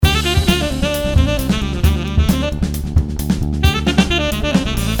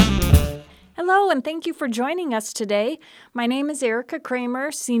and thank you for joining us today. My name is Erica Kramer,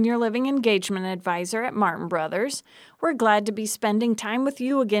 Senior Living Engagement Advisor at Martin Brothers. We're glad to be spending time with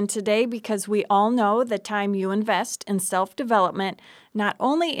you again today because we all know the time you invest in self-development not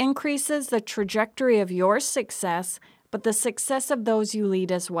only increases the trajectory of your success, but the success of those you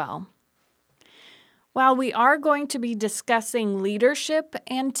lead as well. While we are going to be discussing leadership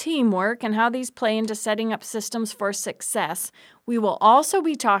and teamwork and how these play into setting up systems for success, we will also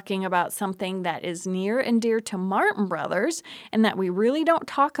be talking about something that is near and dear to Martin Brothers and that we really don't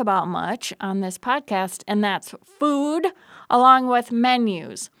talk about much on this podcast, and that's food along with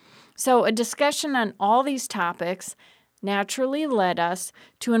menus. So a discussion on all these topics naturally led us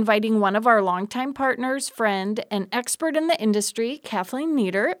to inviting one of our longtime partners, friend, and expert in the industry, Kathleen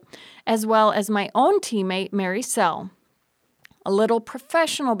Niedert, as well as my own teammate, Mary Sell. A little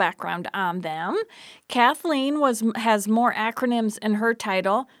professional background on them. Kathleen has more acronyms in her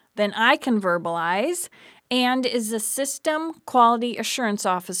title than I can verbalize and is a System Quality Assurance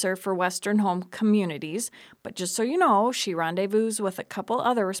Officer for Western Home Communities. But just so you know, she rendezvous with a couple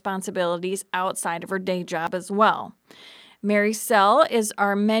other responsibilities outside of her day job as well. Mary Sell is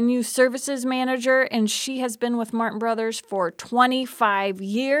our Menu Services Manager, and she has been with Martin Brothers for 25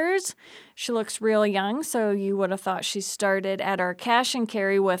 years. She looks real young, so you would have thought she started at our cash and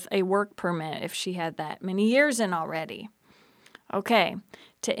carry with a work permit if she had that many years in already. Okay,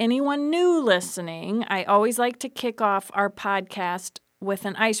 to anyone new listening, I always like to kick off our podcast with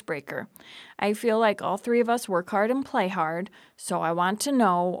an icebreaker. I feel like all three of us work hard and play hard, so I want to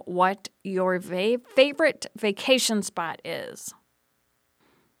know what your favorite vacation spot is.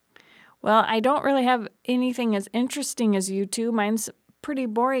 Well, I don't really have anything as interesting as you two. Mine's pretty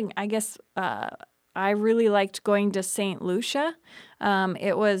boring. I guess I really liked going to St. Lucia.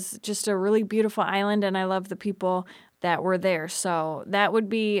 It was just a really beautiful island, and I love the people that were there. So that would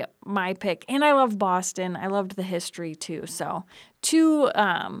be my pick. And I love Boston. I loved the history too. So two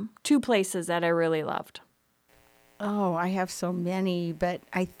places that I really loved. Oh, I have so many, but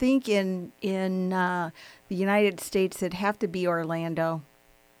I think in the United States it'd have to be Orlando.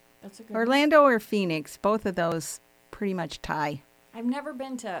 That's a good Orlando or Phoenix, both of those pretty much tie. I've never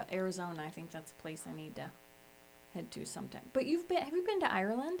been to Arizona. I think that's a place I need to head to sometime. But have you been to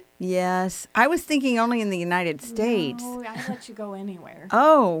Ireland? Yes. I was thinking only in the United States. No, I'd let you go anywhere.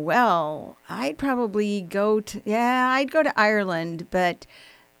 Oh, well, I'd probably I'd go to Ireland, but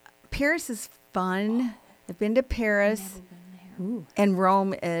Paris is fun. I've been to Paris. I've never been there. Ooh. And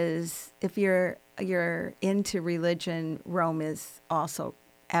Rome is, if you're into religion, Rome is also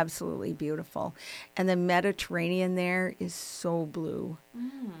absolutely beautiful. And the Mediterranean there is so blue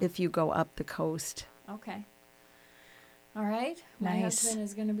if you go up the coast. Okay. All right. My Nice. husband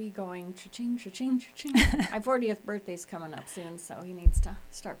is going to be going cha-ching, cha-ching, cha-ching. My 40th birthday's coming up soon, so he needs to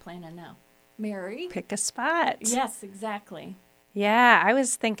start planning now. Mary? Pick a spot. Yes, exactly. Yeah, I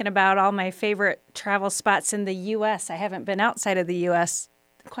was thinking about all my favorite travel spots in the U.S. I haven't been outside of the U.S.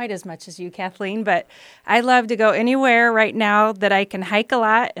 quite as much as you, Kathleen, but I love to go anywhere right now that I can hike a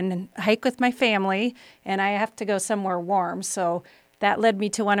lot and hike with my family, and I have to go somewhere warm. So that led me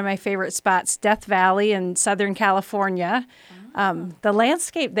to one of my favorite spots, Death Valley in Southern California. The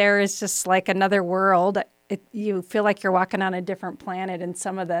landscape there is just like another world. You feel like you're walking on a different planet in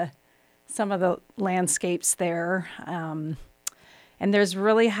some of the landscapes there. And there's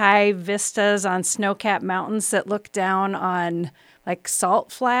really high vistas on snow-capped mountains that look down on like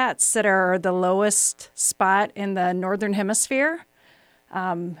salt flats that are the lowest spot in the northern hemisphere.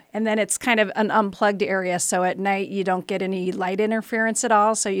 And then it's kind of an unplugged area, so at night you don't get any light interference at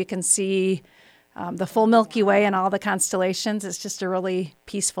all, so you can see the full Milky Way and all the constellations. It's just a really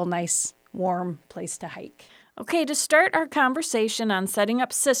peaceful, nice, warm place to hike. Okay, to start our conversation on setting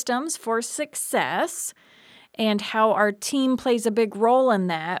up systems for success and how our team plays a big role in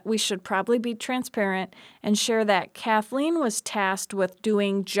that, we should probably be transparent and share that Kathleen was tasked with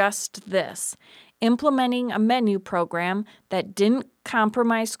doing just this: implementing a menu program that didn't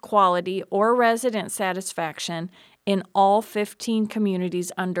compromise quality or resident satisfaction in all 15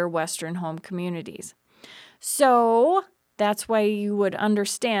 communities under Western Home Communities. So that's why you would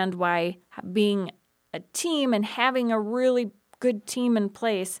understand why being a team and having a really good team in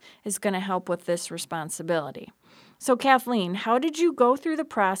place is going to help with this responsibility. So Kathleen, how did you go through the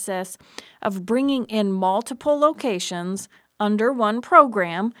process of bringing in multiple locations under one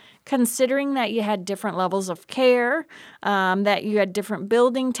program, considering that you had different levels of care, that you had different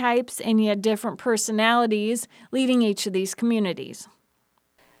building types, and you had different personalities leading each of these communities?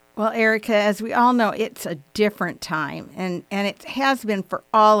 Well, Erica, as we all know, it's a different time, and it has been for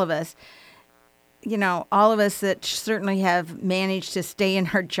all of us. all of us that certainly have managed to stay in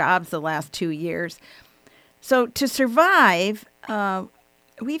our jobs the last 2 years. So to survive,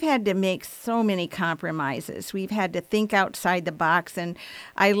 we've had to make so many compromises. We've had to think outside the box. And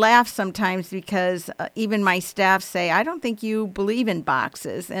I laugh sometimes because even my staff say, I don't think you believe in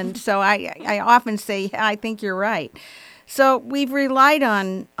boxes. And so I often say, yeah, I think you're right. So we've relied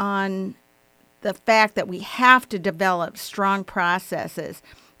on the fact that we have to develop strong processes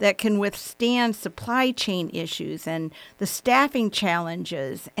that can withstand supply chain issues and the staffing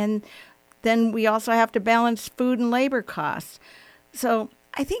challenges. And then we also have to balance food and labor costs. So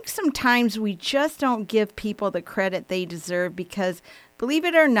I think sometimes we just don't give people the credit they deserve because, believe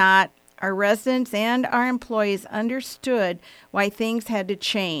it or not, our residents and our employees understood why things had to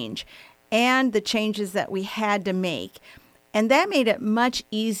change and the changes that we had to make. And that made it much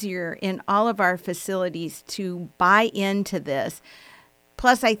easier in all of our facilities to buy into this.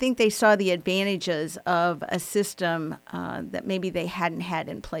 Plus, I think they saw the advantages of a system that maybe they hadn't had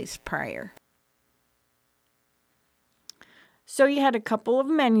in place prior. So you had a couple of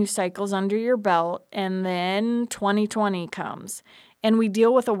menu cycles under your belt, and then 2020 comes. And we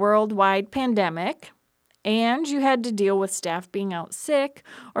deal with a worldwide pandemic, and you had to deal with staff being out sick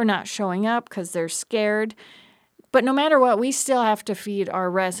or not showing up because they're scared. But no matter what, we still have to feed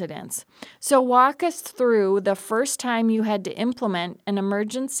our residents. So walk us through the first time you had to implement an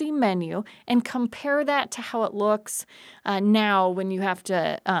emergency menu and compare that to how it looks now when you have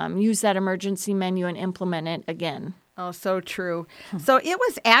to use that emergency menu and implement it again. Oh, so true. So it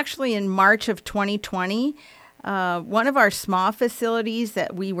was actually in March of 2020. One of our small facilities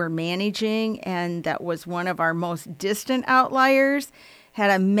that we were managing, and that was one of our most distant outliers, had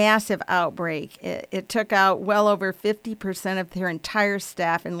a massive outbreak. It took out well over 50% of their entire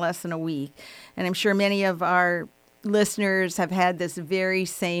staff in less than a week. And I'm sure many of our listeners have had this very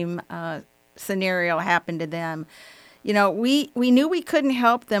same scenario happen to them. We knew we couldn't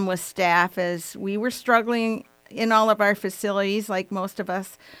help them with staff as we were struggling in all of our facilities, like most of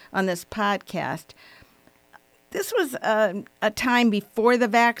us on this podcast. This was a time before the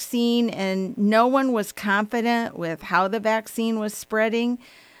vaccine, and no one was confident with how the vaccine was spreading.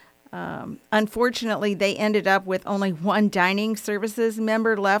 Unfortunately, they ended up with only one dining services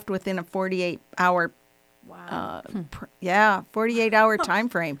member left within a 48-hour 48-hour time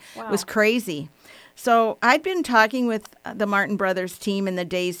frame. Wow. It was crazy. So I'd been talking with the Martin Brothers team in the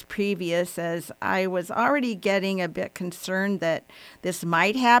days previous as I was already getting a bit concerned that this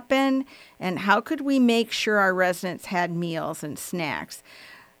might happen and how could we make sure our residents had meals and snacks.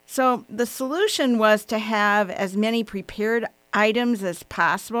 So the solution was to have as many prepared items as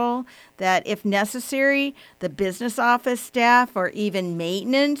possible that if necessary, the business office staff or even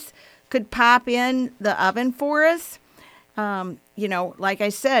maintenance could pop in the oven for us. Like I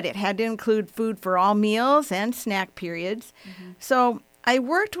said, it had to include food for all meals and snack periods. Mm-hmm. So I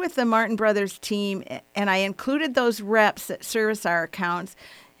worked with the Martin Brothers team, and I included those reps that service our accounts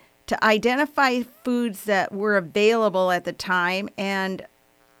to identify foods that were available at the time and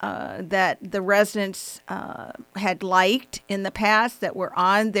that the residents had liked in the past, that were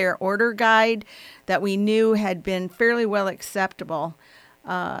on their order guide, that we knew had been fairly well acceptable.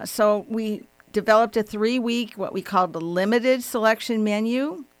 So we developed a 3-week, what we called the limited selection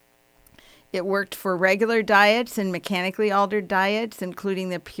menu. It worked for regular diets and mechanically altered diets, including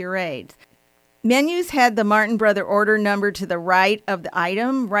the purees. Menus had the Martin Brother order number to the right of the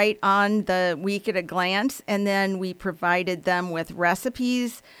item, right on the week at a glance, and then we provided them with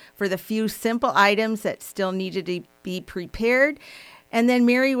recipes for the few simple items that still needed to be prepared. And then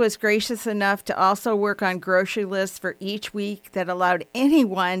Mary was gracious enough to also work on grocery lists for each week that allowed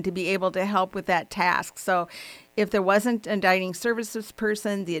anyone to be able to help with that task. So if there wasn't a dining services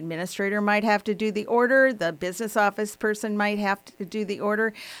person, the administrator might have to do the order. The business office person might have to do the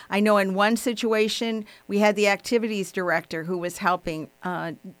order. I know in one situation, we had the activities director who was helping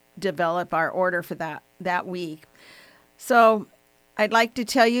develop our order for that week. So I'd like to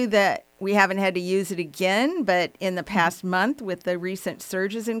tell you that we haven't had to use it again, but in the past month, with the recent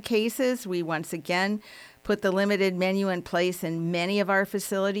surges in cases, we once again put the limited menu in place in many of our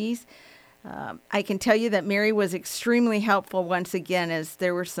facilities. I can tell you that Mary was extremely helpful once again as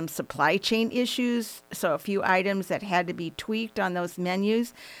there were some supply chain issues, so a few items that had to be tweaked on those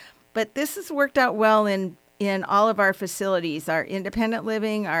menus. But this has worked out well in all of our facilities, our independent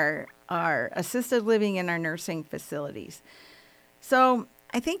living, our assisted living, and our nursing facilities. So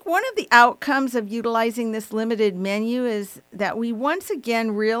I think one of the outcomes of utilizing this limited menu is that we once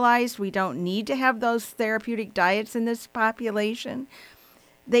again realized we don't need to have those therapeutic diets in this population.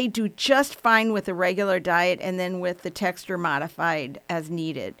 They do just fine with a regular diet and then with the texture modified as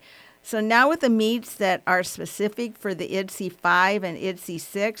needed. So now with the meats that are specific for the IDC-5 and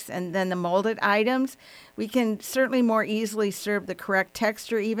IDC-6 and then the molded items, we can certainly more easily serve the correct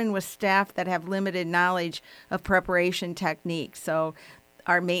texture even with staff that have limited knowledge of preparation techniques. So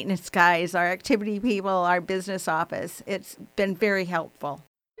our maintenance guys, our activity people, our business office, it's been very helpful.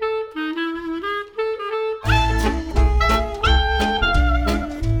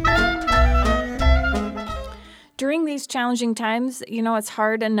 During these challenging times, it's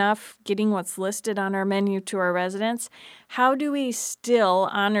hard enough getting what's listed on our menu to our residents. How do we still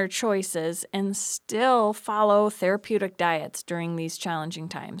honor choices and still follow therapeutic diets during these challenging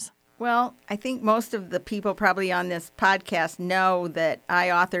times? Well, I think most of the people probably on this podcast know that I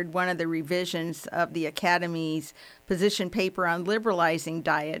authored one of the revisions of the Academy's position paper on liberalizing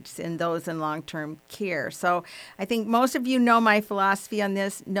diets in those in long-term care. So I think most of you know my philosophy on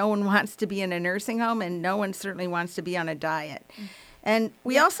this. No one wants to be in a nursing home, and no one certainly wants to be on a diet. And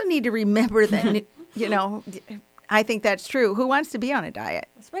we also need to remember that, I think that's true. Who wants to be on a diet?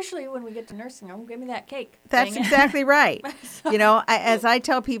 Especially when we get to nursing home, give me that cake. That's exactly right. As I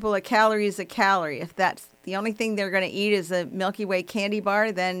tell people, a calorie is a calorie. If that's the only thing they're going to eat is a Milky Way candy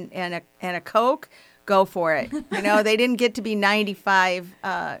bar, then and a Coke, go for it. They didn't get to be 95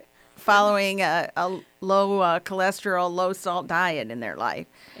 following a low cholesterol, low salt diet in their life.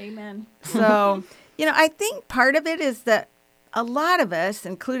 Amen. So, I think part of it is that a lot of us,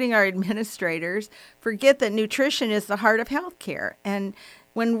 including our administrators, forget that nutrition is the heart of healthcare. And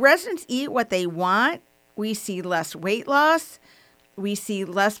when residents eat what they want, we see less weight loss, we see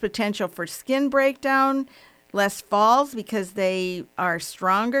less potential for skin breakdown, less falls because they are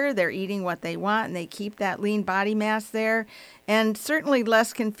stronger, they're eating what they want, and they keep that lean body mass there, and certainly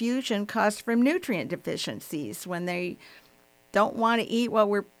less confusion caused from nutrient deficiencies when they don't want to eat what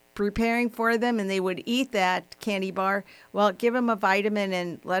we're preparing for them and they would eat that candy bar. Well, give them a vitamin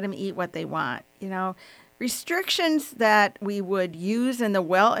and let them eat what they want. Restrictions that we would use in the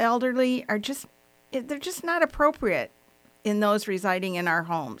well elderly they're just not appropriate in those residing in our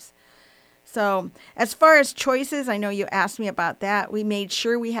homes. So as far as choices, I know you asked me about that. We made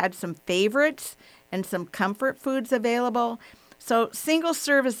sure we had some favorites and some comfort foods available. So single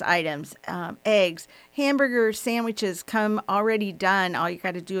service items, eggs, hamburger sandwiches come already done. All you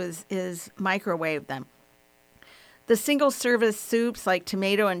got to do is microwave them. The single service soups like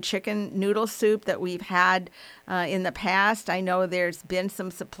tomato and chicken noodle soup that we've had in the past, I know there's been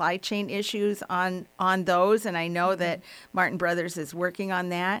some supply chain issues on those, and I know that Martin Brothers is working on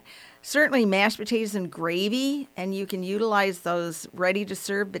that. Certainly mashed potatoes and gravy, and you can utilize those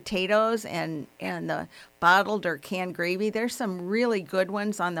ready-to-serve potatoes and the bottled or canned gravy. There's some really good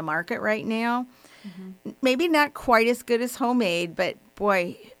ones on the market right now. Mm-hmm. Maybe not quite as good as homemade, but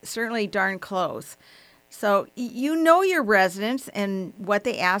boy, certainly darn close. So your residents and what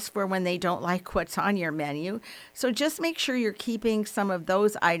they ask for when they don't like what's on your menu. So just make sure you're keeping some of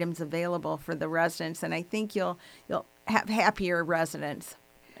those items available for the residents, and I think you'll have happier residents.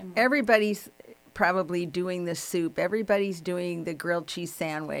 Everybody's probably doing the soup. Everybody's doing the grilled cheese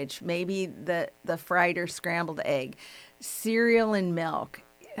sandwich, maybe the fried or scrambled egg, cereal and milk,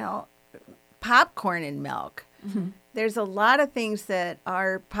 popcorn and milk. Mm-hmm. There's a lot of things that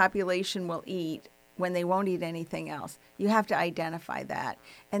our population will eat when they won't eat anything else. You have to identify that.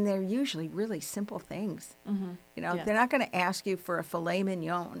 And they're usually really simple things. Mm-hmm. Yes. They're not going to ask you for a filet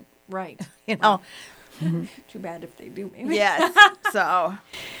mignon. Right. Mm-hmm. Too bad if they do, maybe. Yes. So.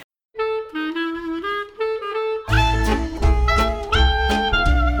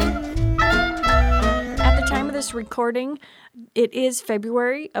 At the time of this recording, it is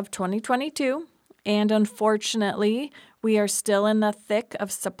February of 2022, and unfortunately, we are still in the thick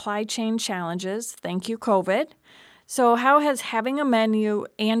of supply chain challenges. Thank you, COVID. So how has having a menu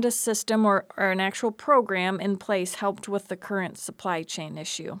and a system or an actual program in place helped with the current supply chain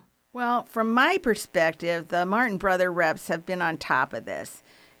issue? Well, from my perspective, the Martin Brother reps have been on top of this,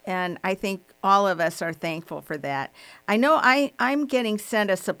 and I think all of us are thankful for that. I know I'm getting sent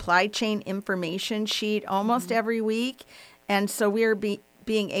a supply chain information sheet almost every week, and so we're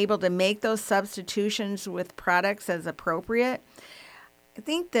being able to make those substitutions with products as appropriate. I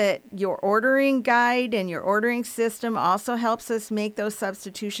think that your ordering guide and your ordering system also helps us make those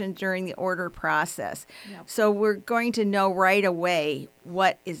substitutions during the order process. Yep. So we're going to know right away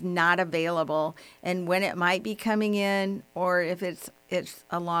what is not available and when it might be coming in, or if it's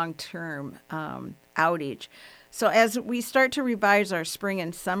a long-term outage. So as we start to revise our spring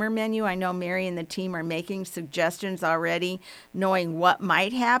and summer menu, I know Mary and the team are making suggestions already, knowing what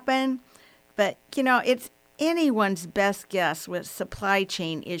might happen. But, it's anyone's best guess with supply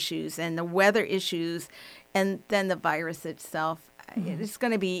chain issues and the weather issues and then the virus itself. it's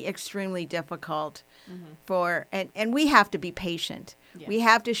going to be extremely difficult for, and we have to be patient. Yeah. We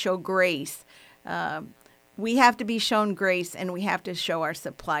have to show grace. We have to be shown grace, and we have to show our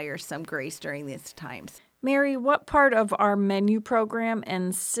suppliers some grace during these times. Mary, what part of our menu program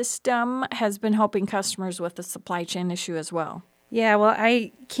and system has been helping customers with the supply chain issue as well? Yeah, well,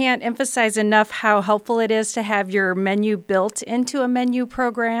 I can't emphasize enough how helpful it is to have your menu built into a menu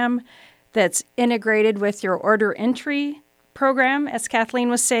program that's integrated with your order entry program, as Kathleen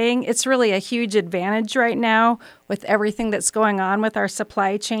was saying. It's really a huge advantage right now with everything that's going on with our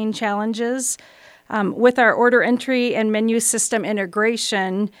supply chain challenges. With our order entry and menu system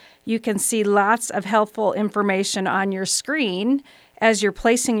integration, you can see lots of helpful information on your screen as you're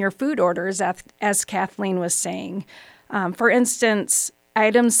placing your food orders, as Kathleen was saying. For instance,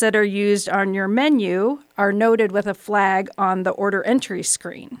 items that are used on your menu are noted with a flag on the order entry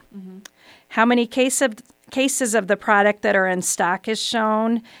screen. How many cases of the product that are in stock is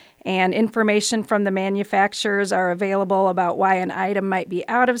shown, and information from the manufacturers are available about why an item might be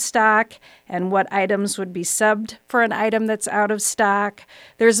out of stock and what items would be subbed for an item that's out of stock.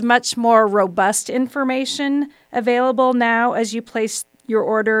 There's much more robust information available now as you place your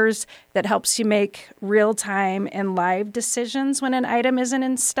orders that helps you make real-time and live decisions when an item isn't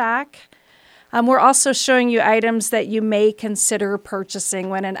in stock. We're also showing you items that you may consider purchasing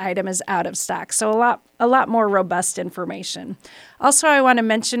when an item is out of stock. So a lot more robust information. Also, I want to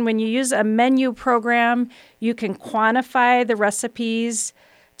mention when you use a menu program, you can quantify the recipes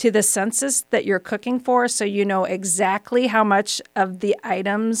to the census that you're cooking for, so you know exactly how much of the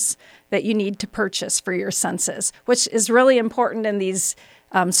items that you need to purchase for your census, which is really important in these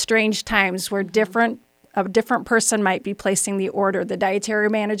strange times where a different person might be placing the order. The dietary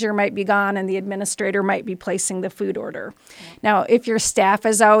manager might be gone and the administrator might be placing the food order. Now, if your staff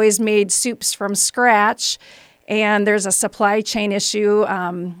has always made soups from scratch and there's a supply chain issue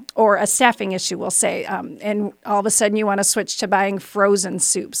or a staffing issue, we'll say, and all of a sudden you want to switch to buying frozen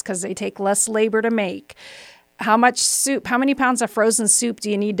soups because they take less labor to make, how many pounds of frozen soup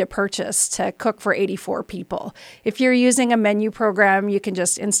do you need to purchase to cook for 84 people? If you're using a menu program, you can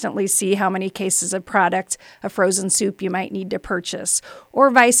just instantly see how many cases of product of frozen soup you might need to purchase.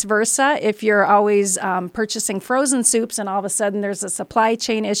 Or vice versa, if you're always purchasing frozen soups and all of a sudden there's a supply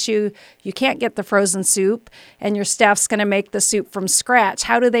chain issue, you can't get the frozen soup, and your staff's going to make the soup from scratch.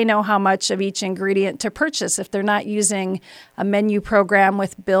 How do they know how much of each ingredient to purchase if they're not using a menu program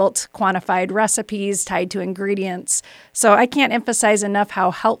with built, quantified recipes tied to ingredients? So I can't emphasize enough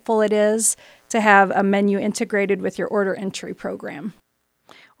how helpful it is to have a menu integrated with your order entry program.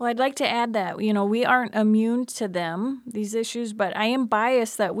 Well, I'd like to add that, we aren't immune to these issues, but I am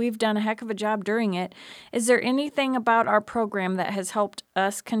biased that we've done a heck of a job during it. Is there anything about our program that has helped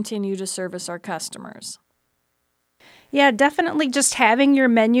us continue to service our customers? Yeah, definitely just having your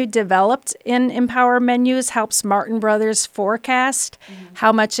menu developed in Empower Menus helps Martin Brothers forecast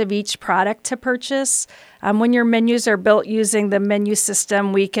how much of each product to purchase. When your menus are built using the menu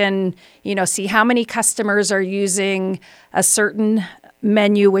system, we can, see how many customers are using a certain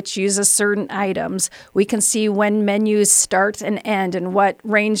menu which uses certain items. We can see when menus start and end and what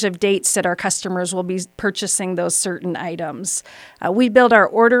range of dates that our customers will be purchasing those certain items. We build our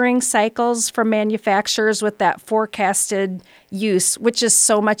ordering cycles from manufacturers with that forecasted use, which is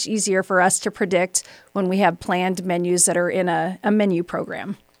so much easier for us to predict when we have planned menus that are in a menu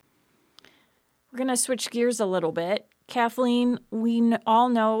program. We're going to switch gears a little bit. Kathleen, we all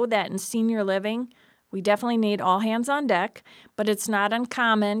know that in senior living, we definitely need all hands on deck, but it's not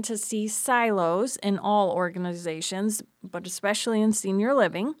uncommon to see silos in all organizations, but especially in senior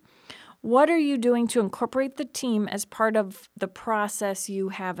living. What are you doing to incorporate the team as part of the process you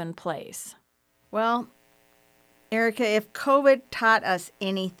have in place? Well, Erica, if COVID taught us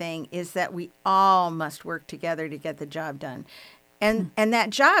anything, is that we all must work together to get the job done. And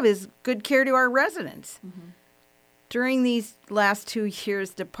that job is good care to our residents. During these last 2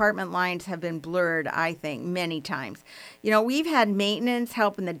 years, department lines have been blurred, I think, many times. We've had maintenance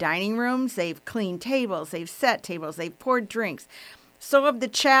help in the dining rooms. They've cleaned tables. They've set tables. They've poured drinks. So have the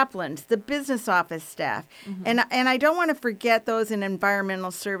chaplains, the business office staff. And I don't want to forget those in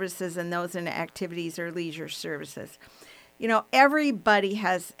environmental services and those in activities or leisure services. Everybody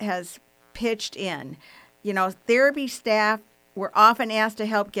has pitched in. Therapy staff were often asked to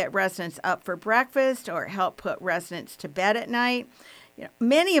help get residents up for breakfast or help put residents to bed at night.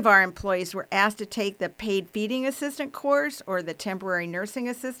 Many of our employees were asked to take the paid feeding assistant course or the temporary nursing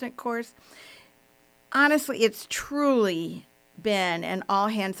assistant course. Honestly, it's truly been an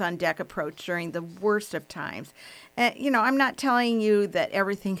all-hands-on-deck approach during the worst of times. And, I'm not telling you that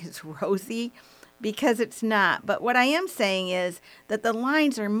everything is rosy, because it's not. But what I am saying is that the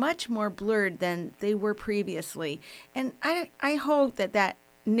lines are much more blurred than they were previously. And I hope that that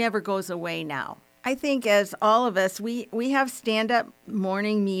never goes away now. I think as all of us, we have stand-up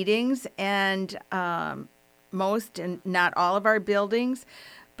morning meetings, and most and not all of our buildings,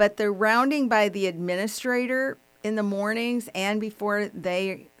 but the rounding by the administrator in the mornings and before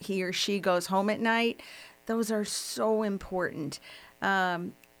he or she goes home at night, those are so important.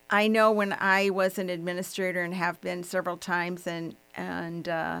 I know when I was an administrator and have been several times, and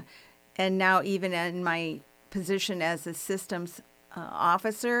now even in my position as a systems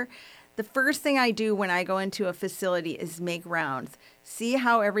officer, the first thing I do when I go into a facility is make rounds, see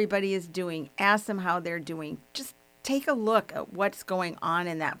how everybody is doing, ask them how they're doing. Just take a look at what's going on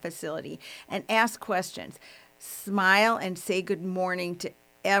in that facility and ask questions. Smile and say good morning to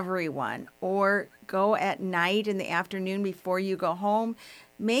everyone, or go at night in the afternoon before you go home.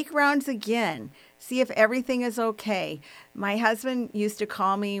 Make rounds again. See if everything is okay. My husband used to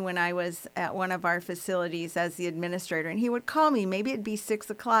call me when I was at one of our facilities as the administrator, and he would call me. Maybe it'd be 6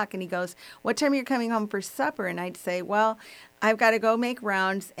 o'clock, and he goes, "What time are you coming home for supper?" And I'd say, "Well, I've got to go make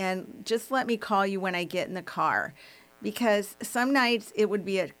rounds, and just let me call you when I get in the car." Because some nights it would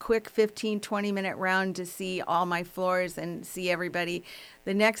be a quick 15, 20-minute round to see all my floors and see everybody.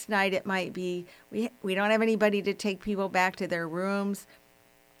 The next night it might be, we don't have anybody to take people back to their rooms.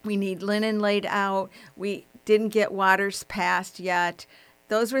 We need linen laid out. We didn't get waters passed yet.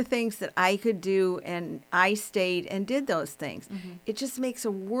 Those were things that I could do, and I stayed and did those things. Mm-hmm. It just makes a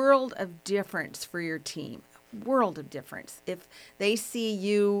world of difference for your team. World of difference. If they see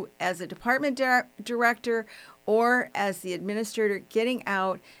you as a department director or as the administrator getting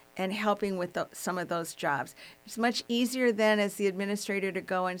out and helping with some of those jobs. It's much easier then as the administrator to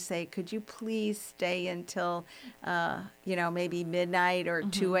go and say, "Could you please stay until, maybe midnight or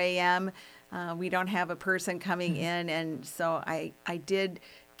 2 a.m.? We don't have a person coming in." And so I did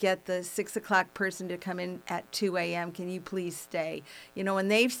get the 6 o'clock person to come in at 2 a.m. Can you please stay? When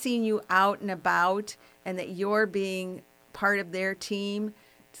they've seen you out and about and that you're being part of their team,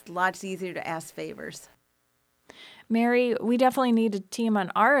 it's lots easier to ask favors. Mary, we definitely need a team on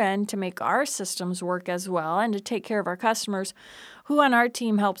our end to make our systems work as well and to take care of our customers. Who on our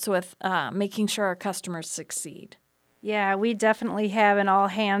team helps with making sure our customers succeed? Yeah, we definitely have an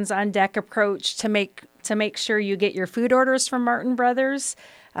all-hands-on-deck approach to make sure you get your food orders from Martin Brothers.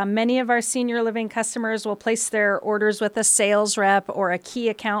 Many of our senior living customers will place their orders with a sales rep or a key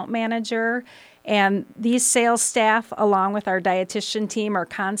account manager. And these sales staff, along with our dietitian team, are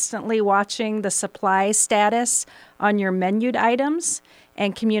constantly watching the supply status on your menued items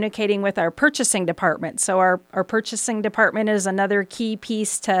and communicating with our purchasing department. So our purchasing department is another key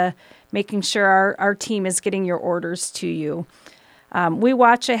piece to making sure our team is getting your orders to you. We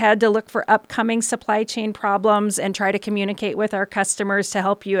watch ahead to look for upcoming supply chain problems and try to communicate with our customers to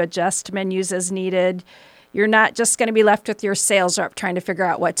help you adjust menus as needed. You're not just going to be left with your sales rep trying to figure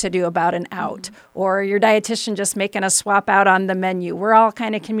out what to do about an out, or your dietitian just making a swap out on the menu. We're all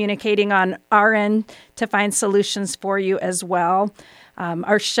kind of communicating on our end to find solutions for you as well.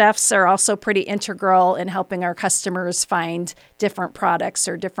 Our chefs are also pretty integral in helping our customers find different products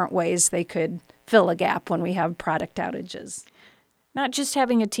or different ways they could fill a gap when we have product outages. Not just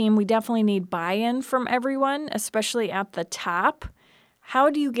having a team, we definitely need buy-in from everyone, especially at the top. How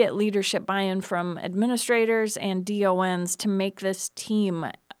do you get leadership buy-in from administrators and DONs to make this team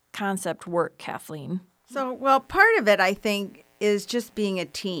concept work, Kathleen? So, part of it, I think, is just being a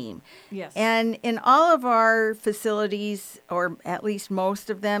team. Yes. And in all of our facilities, or at least most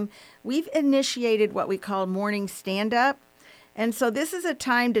of them, we've initiated what we call morning stand-up. And so this is a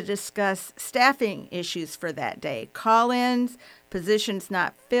time to discuss staffing issues for that day, call-ins, positions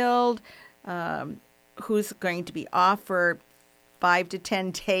not filled, who's going to be off for 5 to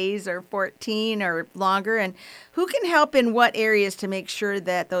 10 days or 14 or longer, and who can help in what areas to make sure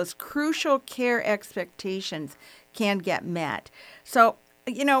that those crucial care expectations can get met. So,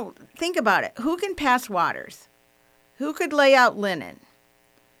 think about it. Who can pass waters? Who could lay out linen?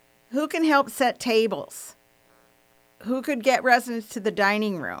 Who can help set tables? Who could get residents to the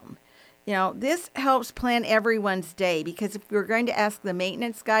dining room? This helps plan everyone's day, because if we're going to ask the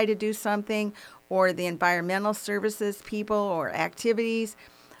maintenance guy to do something, or the environmental services people or activities,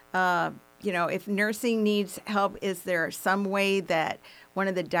 if nursing needs help, is there some way that one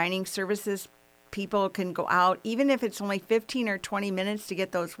of the dining services people can go out, even if it's only 15 or 20 minutes to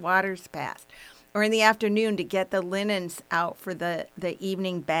get those waters passed, or in the afternoon to get the linens out for the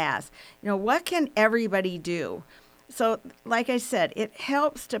evening baths? What can everybody do? So, like I said, it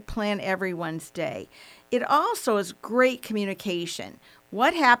helps to plan everyone's day. It also is great communication.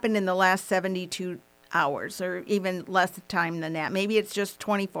 what happened in the last 72 hours, or even less time than that. Maybe it's just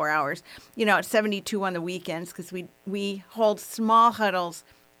 24 hours. It's 72 on the weekends because we hold small huddles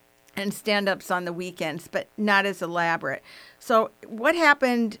and stand-ups on the weekends, but not as elaborate. So what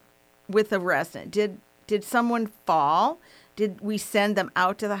happened with a resident? Did someone fall? Did we send them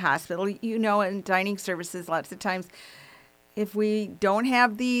out to the hospital? In dining services, lots of times, if we don't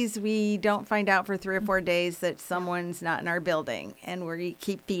have these, we don't find out for 3 or 4 days that someone's not in our building, and we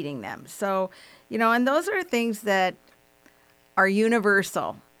keep feeding them. So, and those are things that are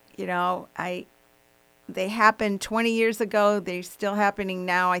universal. They happened 20 years ago. They're still happening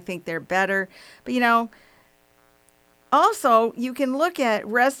now. I think they're better. But, also, you can look at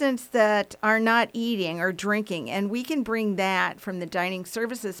residents that are not eating or drinking, and we can bring that from the dining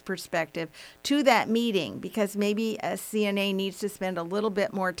services perspective to that meeting, because maybe a CNA needs to spend a little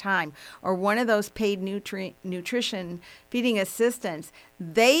bit more time, or one of those paid nutrition feeding assistants,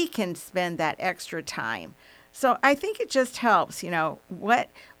 they can spend that extra time. So I think it just helps,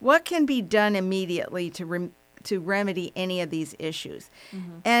 what can be done immediately to remedy any of these issues.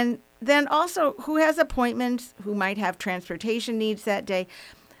 Mm-hmm. And then also, who has appointments, who might have transportation needs that day.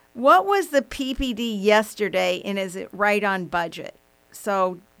 What was the PPD yesterday, and is it right on budget?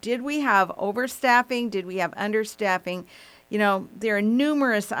 So did we have overstaffing? Did we have understaffing? There are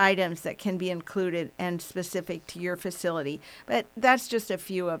numerous items that can be included and specific to your facility, but that's just a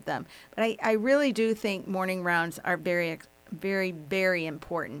few of them. But I really do think morning rounds are very, very, very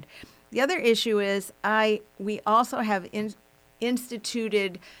important. The other issue is we also have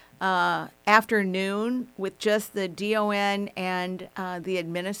instituted afternoon with just the DON and the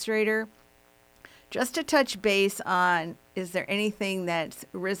administrator, just to touch base on, is there anything that's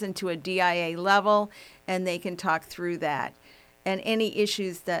risen to a DIA level, and they can talk through that, and any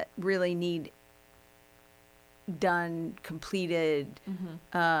issues that really need done, completed,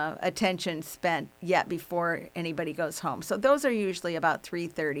 attention spent yet before anybody goes home. So those are usually about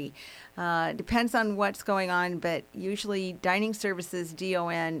 3:30. Depends on what's going on, but usually dining services,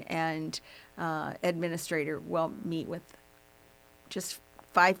 DON, and administrator will meet with just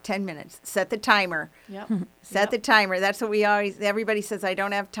 5-10 minutes. Set the timer. Yep. The timer. That's what everybody says, I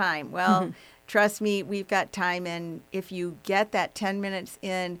don't have time. Well, trust me, we've got time, and if you get that 10 minutes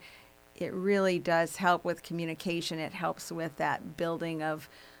in, it really does help with communication. It helps with that building of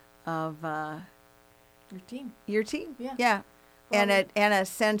your team. Your team. Yeah. Well, and a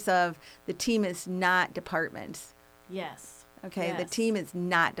sense of the team is not departments. Yes. Okay. Yes. The team is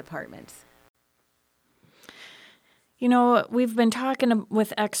not departments. We've been talking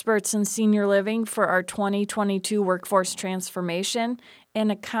with experts in senior living for our 2022 workforce transformation,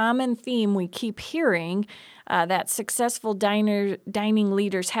 and a common theme we keep hearing that successful dining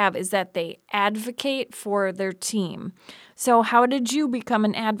leaders have is that they advocate for their team. So how did you become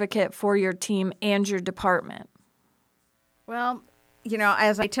an advocate for your team and your department? Well,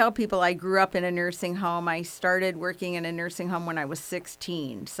 as I tell people, I grew up in a nursing home. I started working in a nursing home when I was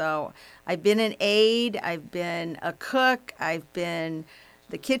 16. So I've been an aide, I've been a cook, I've been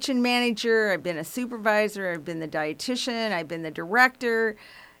the kitchen manager, I've been a supervisor, I've been the dietitian, I've been the director.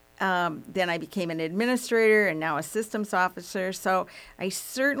 Then I became an administrator and now a systems officer. So I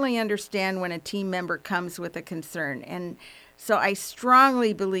certainly understand when a team member comes with a concern. And so I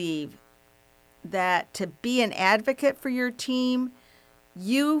strongly believe that to be an advocate for your team,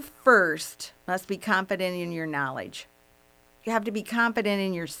 you first must be confident in your knowledge. You have to be confident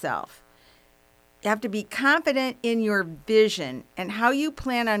in yourself. You have to be confident in your vision and how you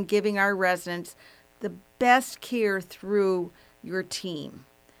plan on giving our residents the best care through your team.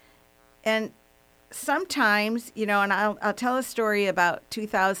 And sometimes, and I'll tell a story about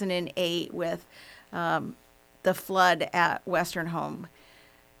 2008 with the flood at Western Home.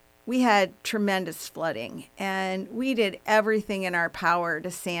 We had tremendous flooding, and we did everything in our power to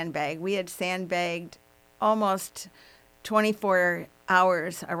sandbag. We had sandbagged almost 24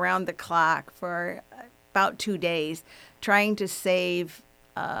 hours around the clock for about 2 days, trying to save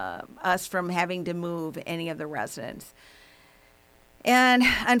us from having to move any of the residents. And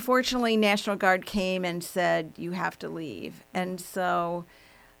unfortunately, National Guard came and said, you have to leave. And so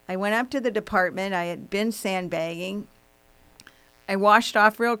I went up to the department. I had been sandbagging. I washed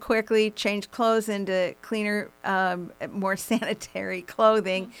off real quickly, changed clothes into cleaner, more sanitary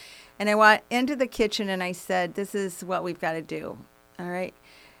clothing. And I went into the kitchen and I said, this is what we've got to do. All right.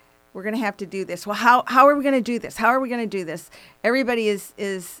 We're going to have to do this. Well, how are we going to do this? How are we going to do this? Everybody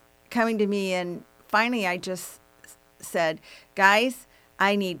is coming to me. And finally, I just said, guys,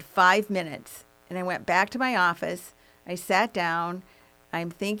 I need 5 minutes. And I went back to my office. I sat down.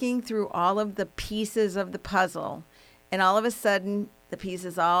 I'm thinking through all of the pieces of the puzzle. And all of a sudden, the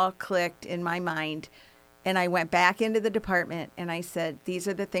pieces all clicked in my mind. And I went back into the department and I said, these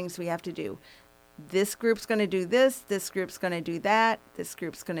are the things we have to do. This group's going to do this group's going to do that, this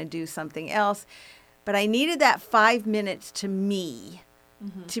group's going to do something else. But I needed that 5 minutes to me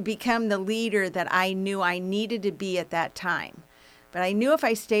to become the leader that I knew I needed to be at that time. But I knew if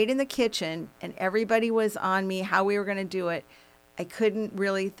I stayed in the kitchen and everybody was on me, how we were going to do it, I couldn't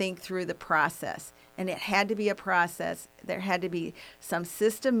really think through the process. And it had to be a process. There had to be some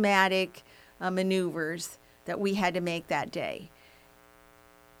systematic maneuvers that we had to make that day.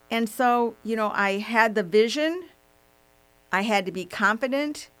 And so, I had the vision. I had to be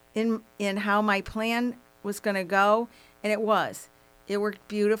confident in how my plan was going to go, and it was. It worked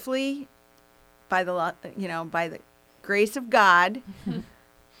beautifully by the grace of God.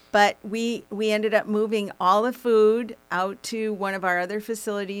 But we ended up moving all the food out to one of our other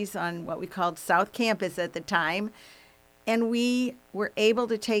facilities on what we called South Campus at the time. And we were able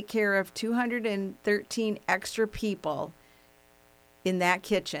to take care of 213 extra people in that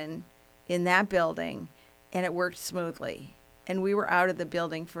kitchen, in that building, and it worked smoothly. And we were out of the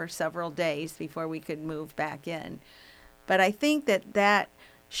building for several days before we could move back in. But I think that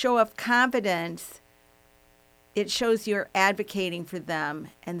show of confidence, it shows you're advocating for them,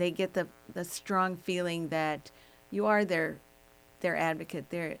 and they get the strong feeling that you are their advocate,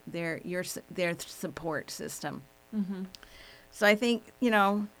 their support system. Mm-hmm. So I think,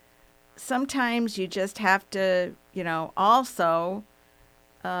 sometimes you just have to, also,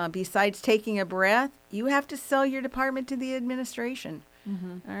 besides taking a breath, you have to sell your department to the administration.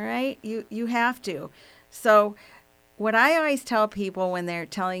 Mm-hmm. All right? You have to. So what I always tell people when they're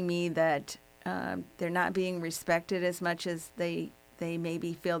telling me that they're not being respected as much as they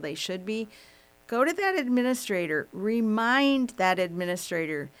maybe feel they should be, go to that administrator. Remind that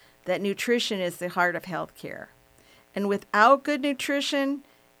administrator that nutrition is the heart of healthcare. And without good nutrition,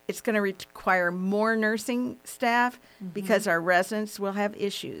 it's going to require more nursing staff because our residents will have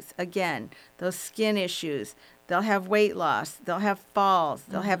issues. Again, those skin issues. They'll have weight loss. They'll have falls.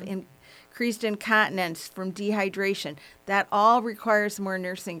 They'll have increased incontinence from dehydration. That all requires more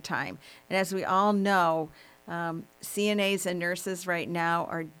nursing time. And as we all know, CNAs and nurses right now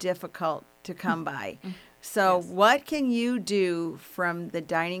are difficult to come by. So what can you do from the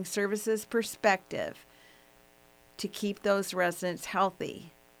dining services perspective to keep those residents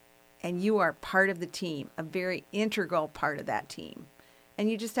healthy? And you are part of the team, a very integral part of that team. And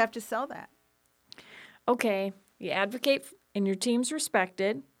you just have to sell that. Okay, you advocate and your team's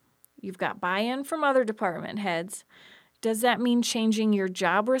respected. You've got buy-in from other department heads. Does that mean changing your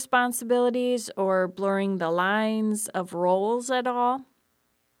job responsibilities or blurring the lines of roles at all?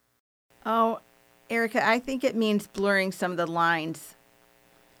 Oh, Erica, I think it means blurring some of the lines.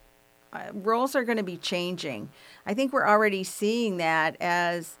 Roles are going to be changing. I think we're already seeing that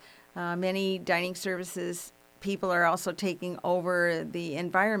as many dining services people are also taking over the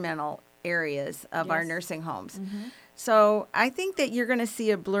environmental areas of our nursing homes. Mm-hmm. So I think that you're going to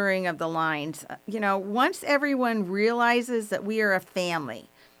see a blurring of the lines. Once everyone realizes that we are a family,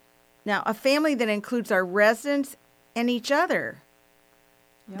 now a family that includes our residents and each other,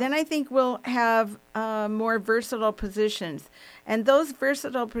 then I think we'll have more versatile positions. And those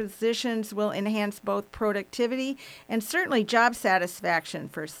versatile positions will enhance both productivity and certainly job satisfaction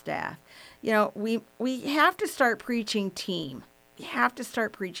for staff. We have to start preaching team. We have to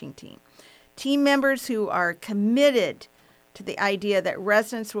start preaching team. Team members who are committed to the idea that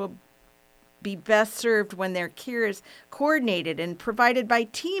residents will be best served when their care is coordinated and provided by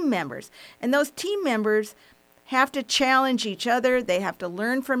team members. And those team members have to challenge each other. They have to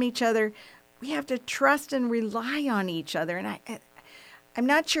learn from each other. We have to trust and rely on each other. And I'm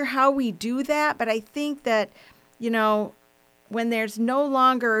not sure how we do that, but I think that, when there's no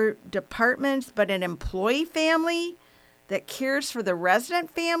longer departments but an employee family that cares for the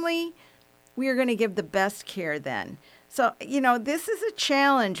resident family, we are going to give the best care then. So, this is a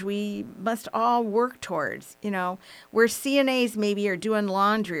challenge we must all work towards, where CNAs maybe are doing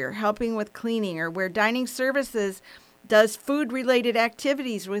laundry or helping with cleaning, or where dining services does food-related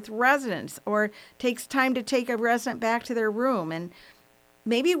activities with residents or takes time to take a resident back to their room. And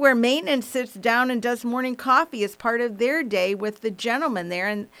maybe where maintenance sits down and does morning coffee as part of their day with the gentleman there,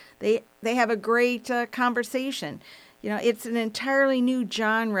 and they have a great conversation. It's an entirely new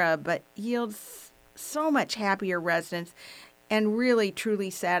genre, but yields so much happier residents and really,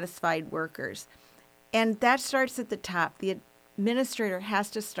 truly satisfied workers. And that starts at the top. The administrator has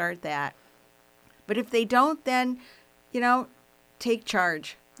to start that. But if they don't, then, take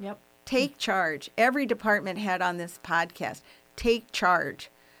charge. Yep. Take charge. Every department head on this podcast, take charge.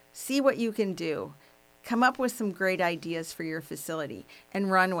 See what you can do. come up with some great ideas for your facility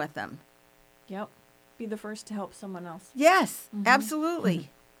and run with them. Yep. Be the first to help someone else. Yes, absolutely.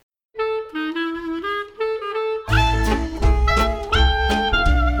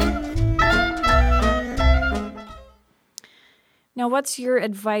 Now, what's your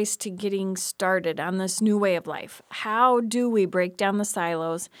advice to getting started on this new way of life? How do we break down the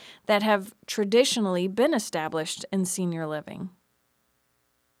silos that have traditionally been established in senior living?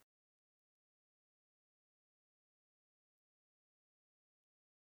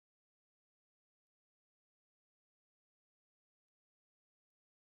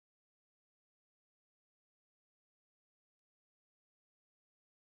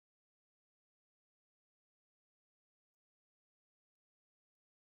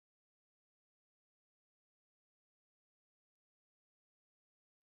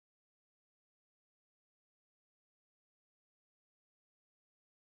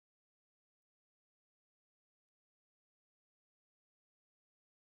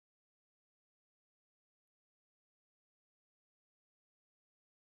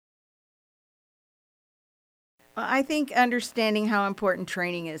 Well, I think understanding how important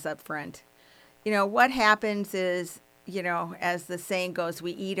training is up front. What happens is, as the saying goes,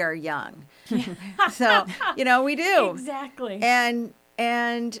 we eat our young. So, we do. Exactly.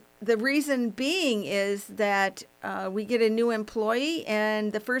 And the reason being is that we get a new employee,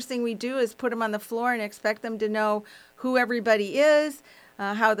 and the first thing we do is put them on the floor and expect them to know who everybody is,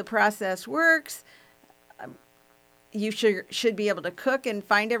 how the process works. You should be able to cook and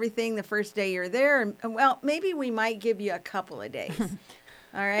find everything the first day you're there. And, well, maybe we might give you a couple of days.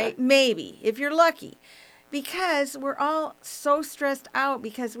 All right? Maybe, if you're lucky. Because we're all so stressed out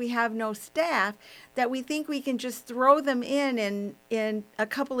because we have no staff that we think we can just throw them in a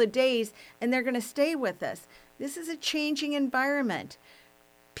couple of days and they're going to stay with us. This is a changing environment.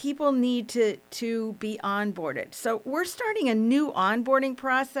 People need to be onboarded. So we're starting a new onboarding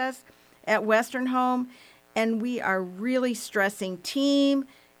process at Western Home. And we are really stressing team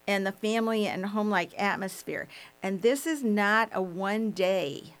and the family and home-like atmosphere. And this is not a 1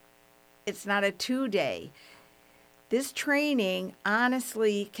 day. It's not a 2 day. This training,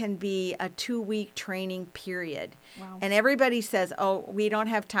 honestly, can be a 2-week training period. Wow. And everybody says, oh, we don't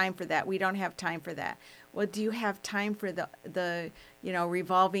have time for that. We don't have time for that. Well, do you have time for the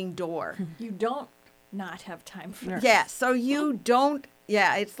revolving door? You don't not have time for that. Yeah, so you don't.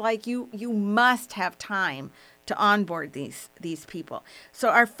 Yeah, it's like you must have time to onboard these people. So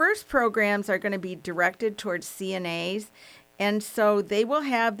our first programs are going to be directed towards CNAs, and so they will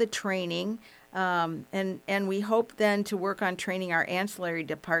have the training, and we hope then to work on training our ancillary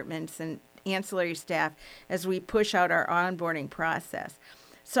departments and ancillary staff as we push out our onboarding process.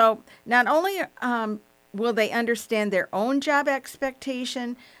 So not only will they understand their own job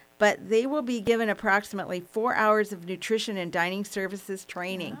expectation, but they will be given approximately 4 hours of nutrition and dining services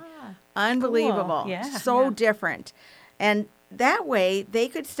training. Unbelievable. Cool. Yeah. So different. And that way, they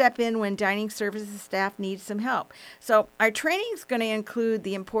could step in when dining services staff needs some help. So our training is going to include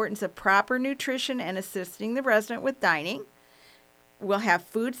the importance of proper nutrition and assisting the resident with dining. We'll have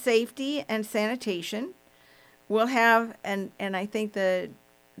food safety and sanitation. We'll have, and I think the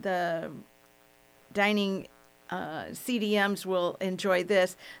dining CDMs will enjoy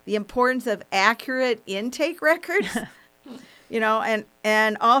this, the importance of accurate intake records,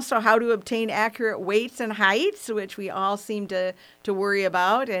 and also how to obtain accurate weights and heights, which we all seem to worry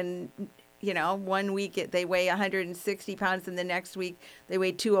about. And, 1 week they weigh 160 pounds and the next week they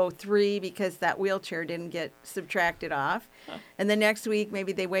weigh 203 because that wheelchair didn't get subtracted off. And the next week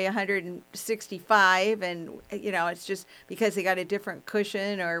maybe they weigh 165 and, it's just because they got a different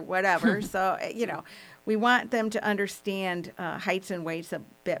cushion or whatever. So, we want them to understand heights and weights a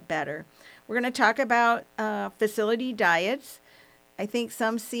bit better. We're going to talk about facility diets. I think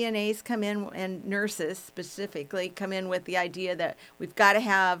some CNAs come in, and nurses specifically, come in with the idea that we've got to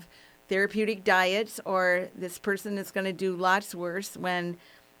have therapeutic diets or this person is going to do lots worse when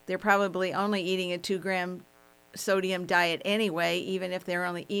they're probably only eating a 2-gram sodium diet anyway, even if they're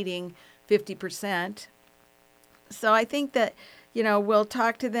only eating 50%. So I think that we'll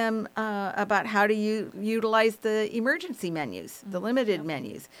talk to them about how to utilize the emergency menus, the limited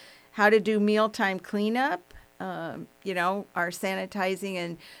menus, how to do mealtime cleanup. Our sanitizing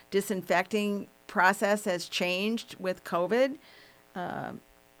and disinfecting process has changed with COVID.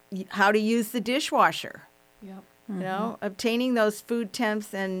 How to use the dishwasher. Yep. Obtaining those food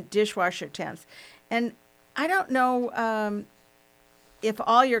temps and dishwasher temps. And I don't know if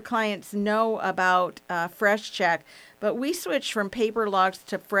all your clients know about FreshCheck, but we switched from paper logs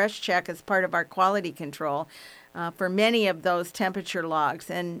to FreshCheck as part of our quality control for many of those temperature logs.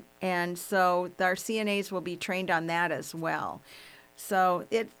 And so our CNAs will be trained on that as well. So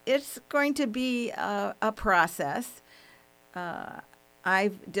it's going to be a process.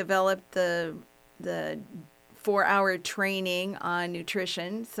 I've developed the 4-hour training on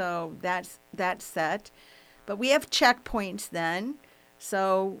nutrition, so that's set. But we have checkpoints then.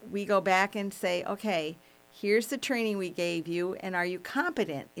 So we go back and say, okay, here's the training we gave you, and are you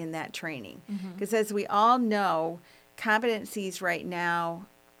competent in that training? Because as we all know, competencies right now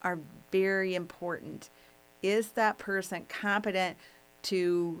are very important. Is that person competent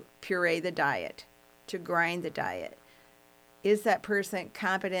to puree the diet, to grind the diet? Is that person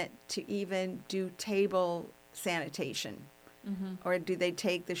competent to even do table sanitation? Or do they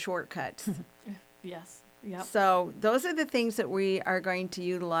take the shortcuts? Yes. Yep. So those are the things that we are going to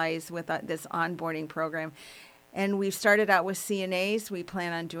utilize with this onboarding program. And we've started out with CNAs. We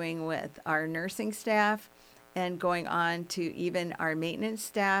plan on doing with our nursing staff and going on to even our maintenance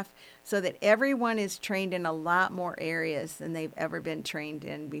staff, so that everyone is trained in a lot more areas than they've ever been trained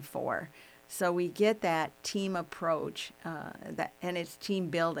in before. So we get that team approach, and it's team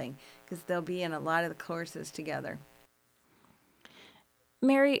building, because they'll be in a lot of the courses together.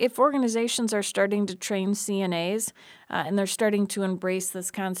 Mary, if organizations are starting to train CNAs and they're starting to embrace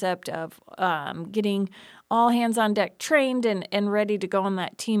this concept of getting all hands on deck trained and ready to go on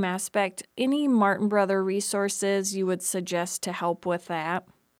that team aspect, any Martin Brother resources you would suggest to help with that?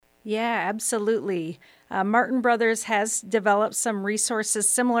 Yeah, absolutely. Martin Brothers has developed some resources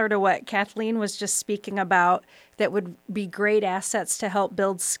similar to what Kathleen was just speaking about that would be great assets to help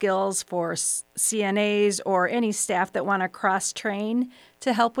build skills for CNAs or any staff that want to cross-train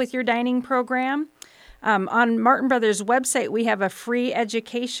to help with your dining program. On Martin Brothers' website, we have a free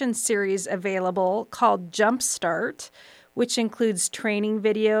education series available called Jumpstart, which includes training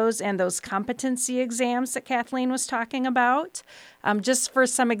videos and those competency exams that Kathleen was talking about. Just for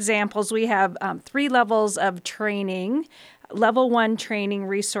some examples, we have 3 levels of training. Level 1 training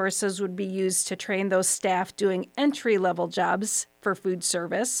resources would be used to train those staff doing entry-level jobs for food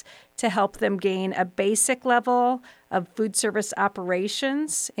service to help them gain a basic level of food service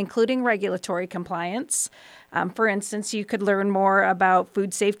operations, including regulatory compliance. For instance, you could learn more about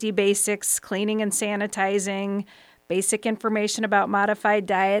food safety basics, cleaning and sanitizing, basic information about modified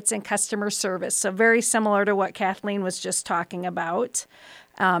diets, and customer service. So very similar to what Kathleen was just talking about.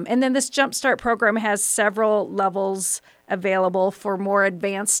 And then this Jumpstart program has several levels available for more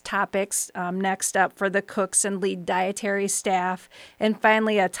advanced topics. Next up for the cooks and lead dietary staff. And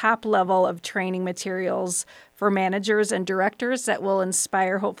finally, a top level of training materials for managers and directors that will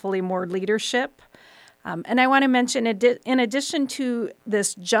inspire hopefully more leadership. And I want to mention, in addition to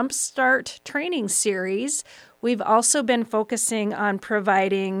this Jumpstart training series, we've also been focusing on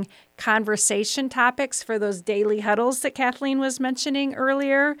providing conversation topics for those daily huddles that Kathleen was mentioning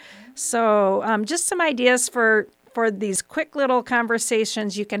earlier. So just some ideas for these quick little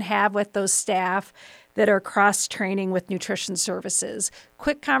conversations you can have with those staff that are cross-training with nutrition services.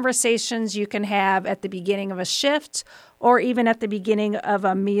 Quick conversations you can have at the beginning of a shift or even at the beginning of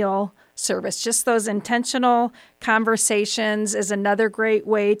a meal service. Just those intentional conversations is another great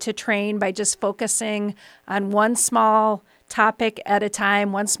way to train by just focusing on one small topic at a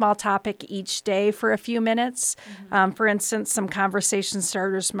time, one small topic each day for a few minutes. For instance, some conversation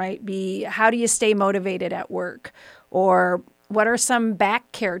starters might be, how do you stay motivated at work? Or what are some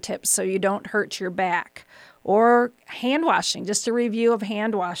back care tips so you don't hurt your back? Or hand washing, just a review of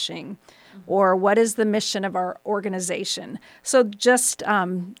hand washing. Or what is the mission of our organization? So just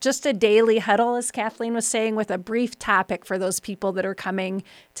a daily huddle, as Kathleen was saying, with a brief topic for those people that are coming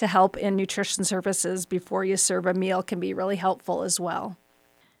to help in nutrition services before you serve a meal can be really helpful as well.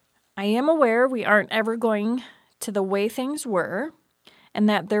 I am aware we aren't ever going to the way things were and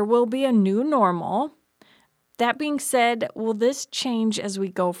that there will be a new normal. That being said, will this change as we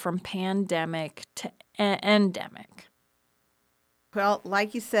go from pandemic to endemic? Well,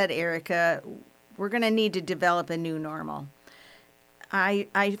 like you said, Erica, we're going to need to develop a new normal.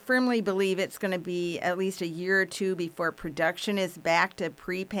 I firmly believe it's going to be at least a year or two before production is back to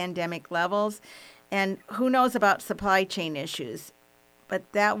pre-pandemic levels. And who knows about supply chain issues,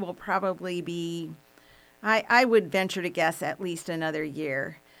 but that will probably be, I would venture to guess, at least another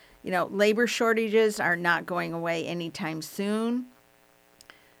year. You know, labor shortages are not going away anytime soon,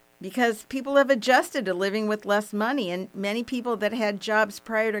 because people have adjusted to living with less money, and many people that had jobs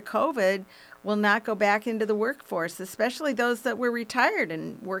prior to COVID will not go back into the workforce, especially those that were retired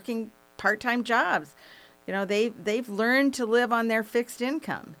and working part-time jobs. They've learned to live on their fixed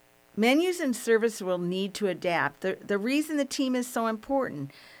income. Menus and service will need to adapt. The reason the team is so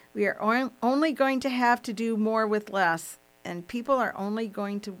important, we are only going to have to do more with less, and people are only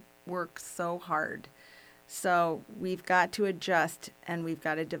going to work so hard. So we've got to adjust, and we've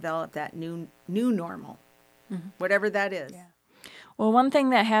got to develop that new normal, whatever that is. Yeah. Well, one thing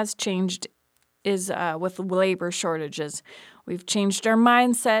that has changed is with labor shortages. We've changed our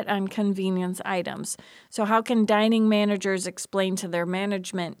mindset on convenience items. So how can dining managers explain to their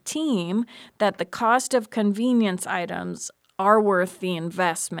management team that the cost of convenience items are worth the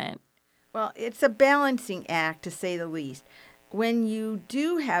investment? Well, it's a balancing act, to say the least. When you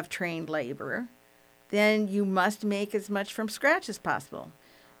do have trained labor, then you must make as much from scratch as possible.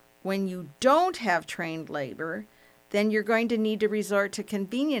 When you don't have trained labor, then you're going to need to resort to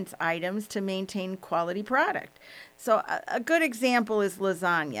convenience items to maintain quality product. So a good example is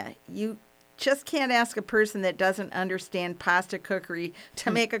lasagna. You just can't ask a person that doesn't understand pasta cookery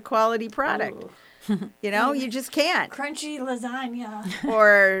to make a quality product. You just can't. Crunchy lasagna.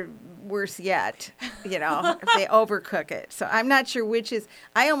 Or worse yet, if they overcook it. So I'm not sure which is.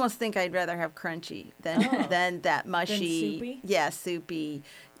 I almost think I'd rather have crunchy than that mushy. Than soupy? Yeah, soupy.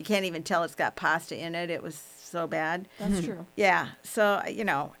 You can't even tell it's got pasta in it. It was so bad. That's true. Yeah. So,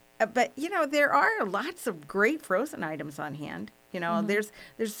 but there are lots of great frozen items on hand. There's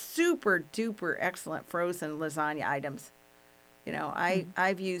super duper excellent frozen lasagna items.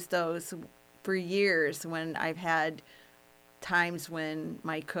 I've used those for years when I've had times when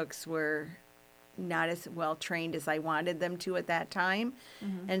my cooks were not as well trained as I wanted them to at that time.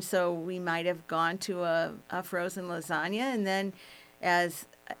 And so we might have gone to a frozen lasagna, and then as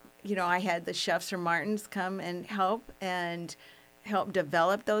I had the chefs from Martin's come and help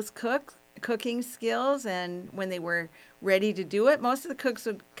develop those cooking skills. And when they were ready to do it, most of the cooks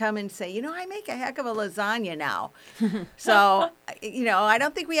would come and say, I make a heck of a lasagna now. So, I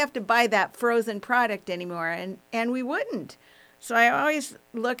don't think we have to buy that frozen product anymore. And we wouldn't. So I always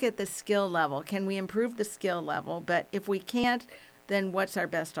look at the skill level. Can we improve the skill level? But if we can't, then what's our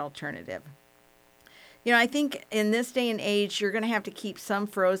best alternative? I think in this day and age, you're going to have to keep some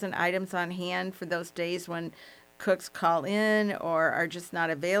frozen items on hand for those days when cooks call in or are just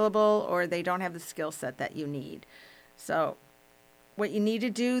not available, or they don't have the skill set that you need. So what you need to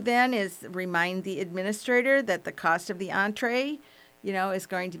do then is remind the administrator that the cost of the entree, is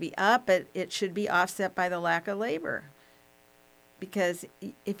going to be up, but it should be offset by the lack of labor. Because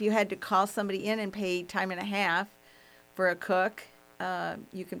if you had to call somebody in and pay time and a half for a cook,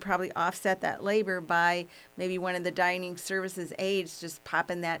 you can probably offset that labor by maybe one of the dining services aides just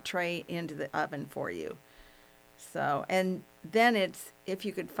popping that tray into the oven for you. So, and then it's if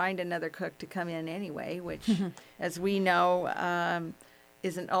you could find another cook to come in anyway, which, as we know,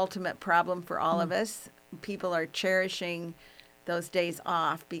 is an ultimate problem for all of us. People are cherishing those days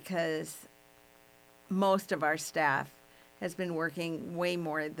off because most of our staff has been working way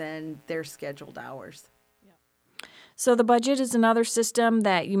more than their scheduled hours. So the budget is another system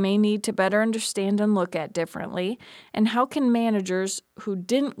that you may need to better understand and look at differently. And how can managers who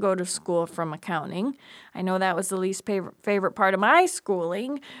didn't go to school from accounting, I know that was the least favorite part of my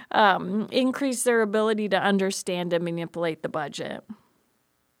schooling, increase their ability to understand and manipulate the budget?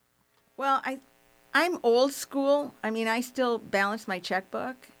 Well, I'm old school. I mean, I still balance my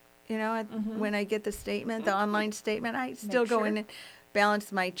checkbook. When I get the statement, the online statement, I still go in and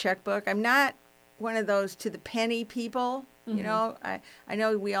balance my checkbook. I'm not one of those to the penny people. I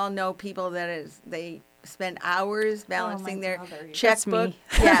know we all know people they spend hours balancing their checkbook,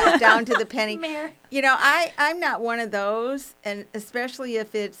 down to the penny. I'm not one of those, and especially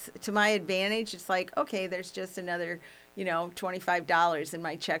if it's to my advantage, it's like, okay, there's just another, $25 in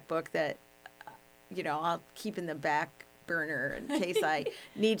my checkbook that, I'll keep in the back burner in case I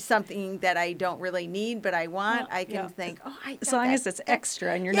need something that I don't really need, but I want. I can think, as long as it's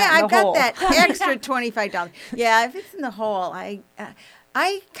extra and you're not in the hole. Yeah, I've got that extra $25. Yeah, if it's in the hole,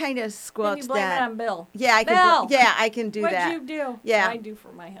 I kind of squelch you blame that. it on Bill. Yeah, I can. Bill, I can do that. What'd you do? Yeah, I do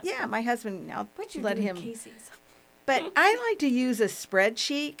for my husband. Yeah, my husband. I'll What'd you let do him. in Casey's? But I like to use a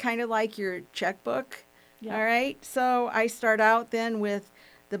spreadsheet, kind of like your checkbook. Yeah. All right. So I start out then with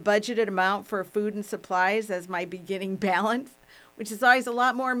the budgeted amount for food and supplies as my beginning balance, which is always a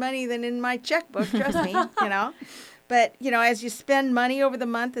lot more money than in my checkbook, trust me, But, as you spend money over the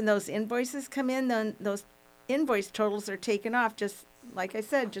month and those invoices come in, then those invoice totals are taken off, just like I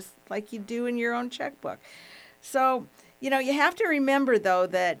said, just like you do in your own checkbook. So, you have to remember, though,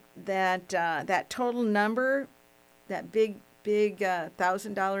 that total number, that big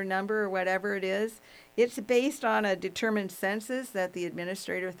 $1,000 number or whatever it is, it's based on a determined census that the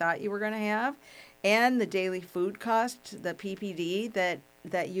administrator thought you were going to have. and the daily food cost, the PPD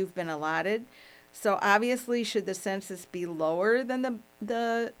that you've been allotted. So obviously, should the census be lower than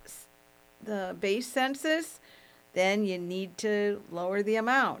the base census, then you need to lower the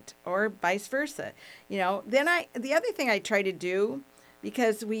amount, or vice versa. Then the other thing I try to do,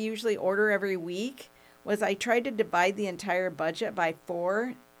 because we usually order every week, was I tried to divide the entire budget by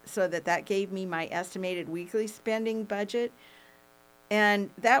 4 so that gave me my estimated weekly spending budget.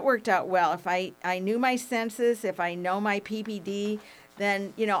 And that worked out well. If I knew my census, if I know my PPD,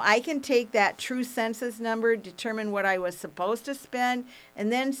 then, I can take that true census number, determine what I was supposed to spend,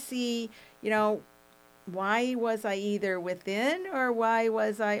 and then see, why was I either within or why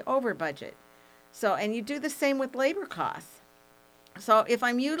was I over budget? So, and you do the same with labor costs. So if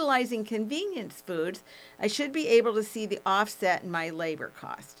I'm utilizing convenience foods, I should be able to see the offset in my labor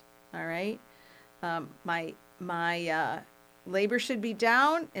cost. All right. My labor should be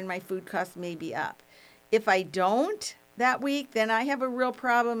down and my food cost may be up. If I don't that week, then I have a real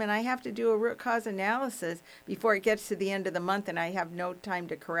problem and I have to do a root cause analysis before it gets to the end of the month and I have no time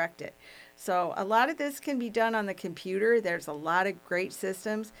to correct it. So a lot of this can be done on the computer. There's a lot of great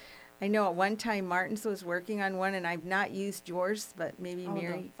systems. I know at one time Martin's was working on one, and I've not used yours, but maybe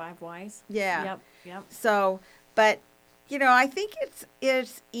Mary. The 5 Whys? Yeah. Yep. So, but, I think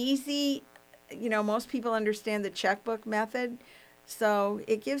it's easy. Most people understand the checkbook method, so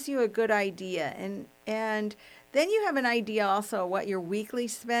it gives you a good idea. And then you have an idea also what your weekly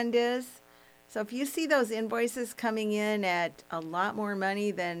spend is. So if you see those invoices coming in at a lot more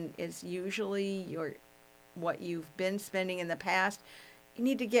money than is usually what you've been spending in the past, you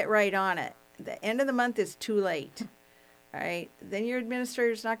need to get right on it. The end of the month is too late. All right. Then your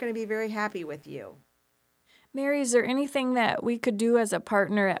administrator's not going to be very happy with you. Mary, is there anything that we could do as a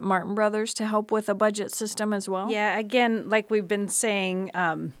partner at Martin Brothers to help with a budget system as well? Yeah, again, like we've been saying,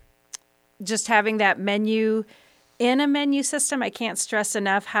 just having that menu in a menu system, I can't stress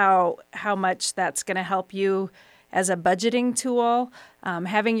enough how much that's going to help you as a budgeting tool.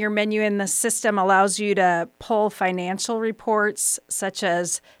 Having your menu in the system allows you to pull financial reports, such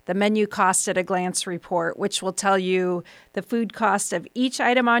as the menu cost at a glance report, which will tell you the food cost of each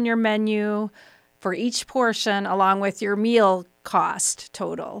item on your menu for each portion, along with your meal cost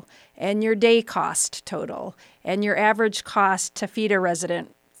total and your day cost total and your average cost to feed a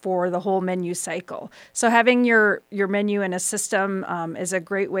resident for the whole menu cycle. So having your menu in a system is a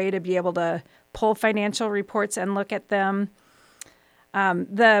great way to be able to pull financial reports and look at them.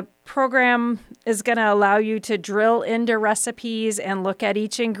 The program is going to allow you to drill into recipes and look at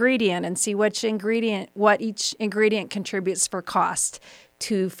each ingredient and see what each ingredient contributes for cost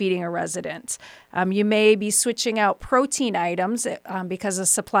to feeding a resident. You may be switching out protein items because of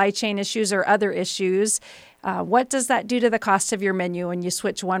supply chain issues or other issues. What does that do to the cost of your menu when you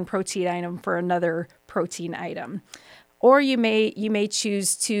switch one protein item for another protein item? Or you may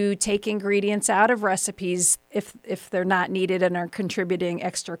choose to take ingredients out of recipes if they're not needed and are contributing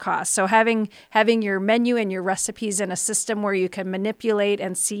extra costs. So having your menu and your recipes in a system where you can manipulate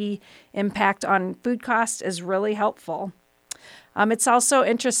and see impact on food costs is really helpful. It's also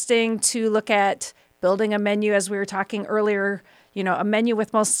interesting to look at building a menu, as we were talking earlier, a menu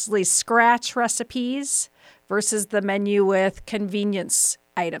with mostly scratch recipes versus the menu with convenience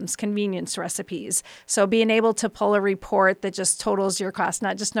items, convenience recipes. So being able to pull a report that just totals your cost,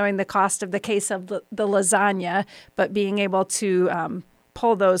 not just knowing the cost of the case of the lasagna, but being able to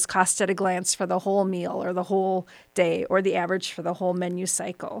pull those costs at a glance for the whole meal or the whole day or the average for the whole menu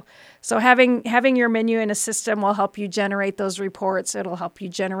cycle. So having your menu in a system will help you generate those reports. It'll help you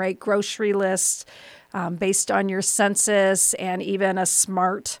generate grocery lists based on your census, and even a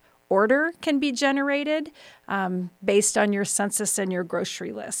smart order can be generated based on your census and your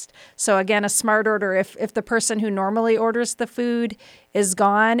grocery list. So again, a smart order, if the person who normally orders the food is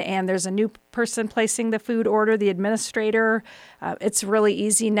gone and there's a new person placing the food order, the administrator, it's really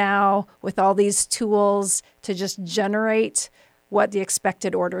easy now with all these tools to just generate what the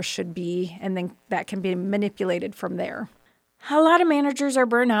expected order should be, and then that can be manipulated from there. A lot of managers are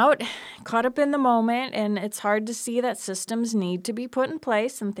burnt out, caught up in the moment, and it's hard to see that systems need to be put in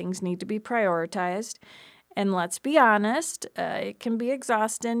place and things need to be prioritized. And let's be honest, it can be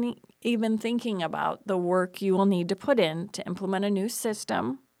exhausting even thinking about the work you will need to put in to implement a new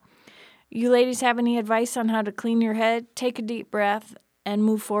system. You ladies have any advice on how to clean your head, take a deep breath, and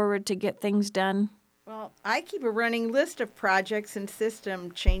move forward to get things done? Well, I keep a running list of projects and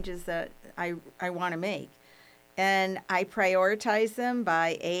system changes that I want to make. And I prioritize them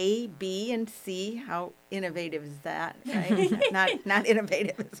by A, B, and C. How innovative is that, right? not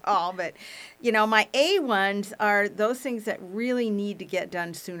innovative at all, but, my A ones are those things that really need to get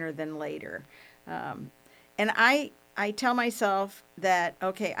done sooner than later. And I tell myself that,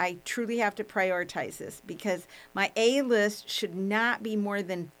 okay, I truly have to prioritize this because my A list should not be more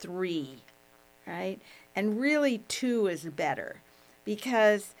than 3, right? And really 2 is better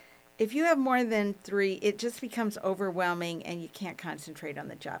because if you have more than 3, it just becomes overwhelming and you can't concentrate on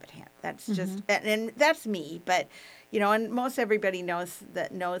the job at hand. That's just, and that's me, but and most everybody knows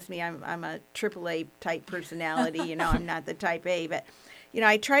me. I'm a AAA type personality. I'm not the type A, but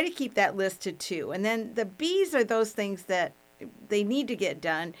I try to keep that list to 2. And then the B's are those things that they need to get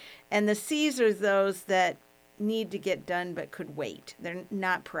done. And the C's are those that need to get done but could wait. They're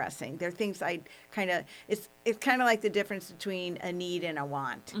not pressing. They're things I kind of, it's kind of like the difference between a need and a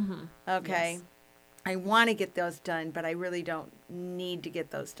want. Okay. Yes. I want to get those done, but I really don't need to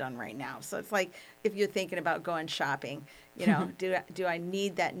get those done right now. So it's like if you're thinking about going shopping, do I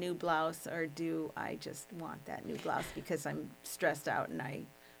need that new blouse or do I just want that new blouse because I'm stressed out and I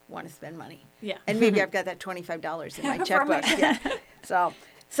want to spend money? Yeah. And maybe I've got that $25 in my checkbook. Yeah.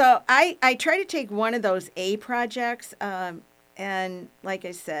 So I try to take one of those A projects, and like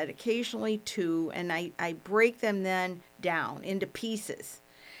I said, occasionally 2, and I break them then down into pieces.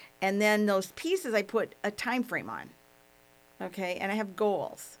 And then those pieces I put a time frame on, okay? And I have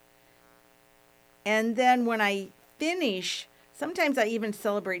goals. And then when I finish, sometimes I even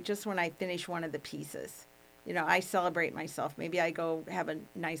celebrate just when I finish one of the pieces. I celebrate myself. Maybe I go have a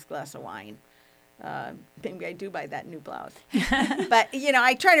nice glass of wine. Maybe I do buy that new blouse. But,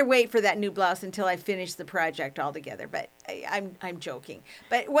 I try to wait for that new blouse until I finish the project altogether. But I'm joking.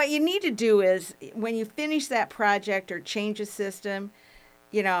 But what you need to do is when you finish that project or change a system,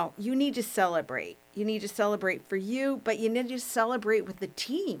 you need to celebrate. You need to celebrate for you, but you need to celebrate with the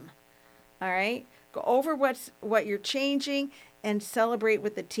team. All right? Go over what you're changing and celebrate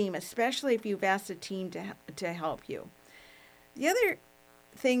with the team, especially if you've asked a team to help you. The other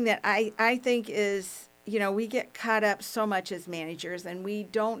thing that I think is, we get caught up so much as managers and we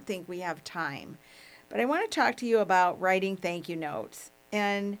don't think we have time. But I want to talk to you about writing thank you notes.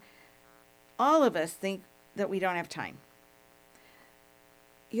 And all of us think that we don't have time.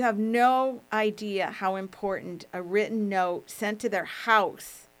 You have no idea how important a written note sent to their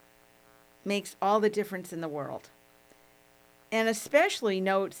house makes all the difference in the world. And especially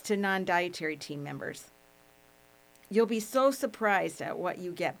notes to non-dietary team members. You'll be so surprised at what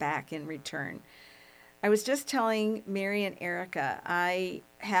you get back in return. I was just telling Mary and Erica, I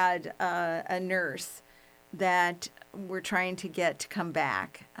had a nurse that we're trying to get to come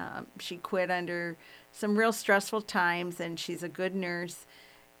back. She quit under some real stressful times, and she's a good nurse.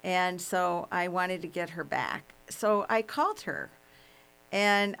 And so I wanted to get her back. So I called her.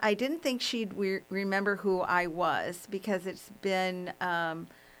 And I didn't think she'd remember who I was because it's been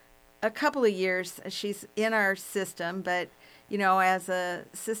a couple of years. She's in our system, but, as a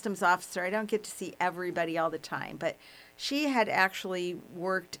systems officer, I don't get to see everybody all the time. But she had actually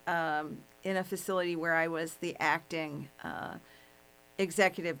worked in a facility where I was the acting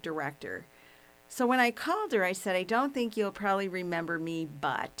executive director. So when I called her, I said, I don't think you'll probably remember me,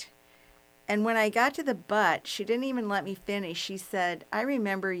 but. And when I got to the but, she didn't even let me finish. She said, I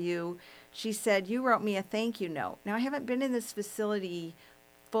remember you. She said, you wrote me a thank you note. Now, I haven't been in this facility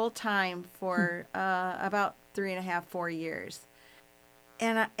full time for about 3.5, 4 years.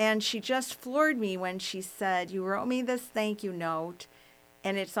 And she just floored me when she said, you wrote me this thank you note,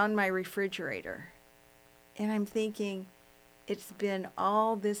 and it's on my refrigerator. And I'm thinking, it's been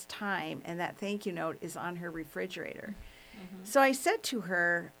all this time, and that thank you note is on her refrigerator. Mm-hmm. So I said to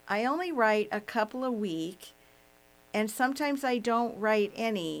her, I only write a couple a week, and sometimes I don't write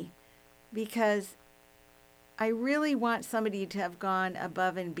any because I really want somebody to have gone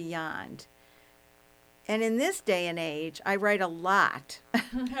above and beyond. And in this day and age, I write a lot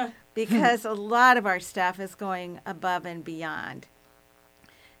because a lot of our staff is going above and beyond.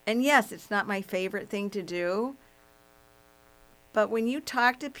 And yes, it's not my favorite thing to do. But when you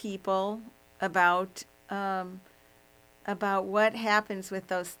talk to people about what happens with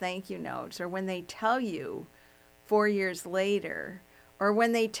those thank you notes, or when they tell you 4 years later, or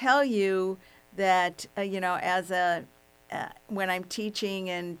when they tell you that, when I'm teaching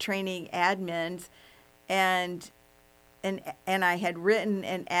and training admins, and I had written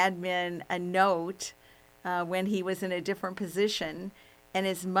an admin a note when he was in a different position, and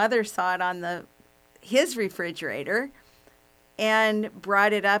his mother saw it on his refrigerator, and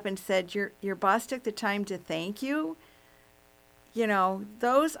brought it up and said, your boss took the time to thank you.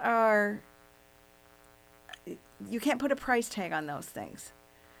 Those are, you can't put a price tag on those things.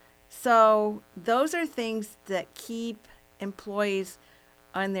 So those are things that keep employees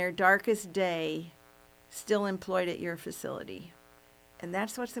on their darkest day still employed at your facility. And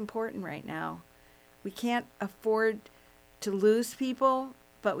that's what's important right now. We can't afford to lose people,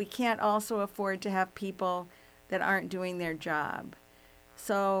 but we can't also afford to have people that aren't doing their job.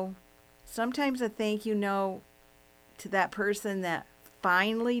 So sometimes a thank you note to that person that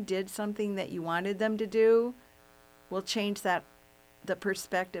finally did something that you wanted them to do will change the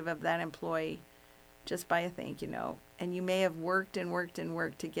perspective of that employee just by a thank you note. And you may have worked and worked and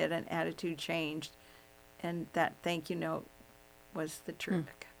worked to get an attitude changed, and that thank you note was the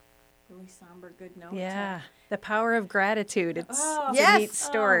trick. Really somber, good note. Yeah, the power of gratitude. It's a Yes. neat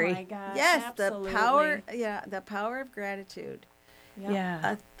story. Oh my gosh, Yes, absolutely. the power of gratitude. Yep.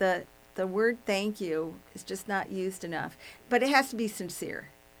 Yeah. The word thank you is just not used enough, but it has to be sincere.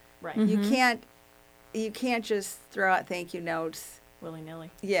 Right. You can't just throw out thank you notes.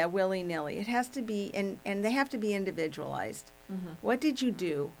 Willy-nilly. Yeah, willy-nilly. It has to be, and they have to be individualized. What did you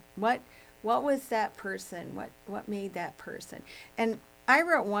do? What was that person? What made that person? And I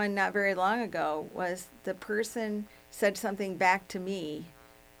wrote one not very long ago. Was the person said something back to me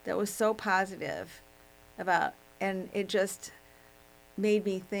that was so positive about, and it just made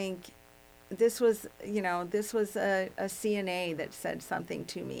me think. This was a CNA that said something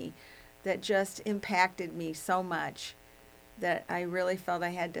to me that just impacted me so much that I really felt I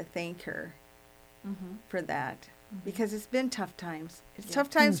had to thank her for that, because it's been tough times. It's tough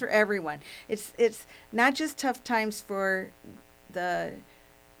times for everyone. It's not just tough times for the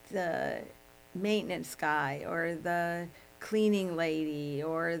maintenance guy or the cleaning lady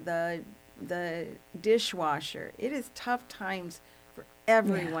or the dishwasher. It is tough times for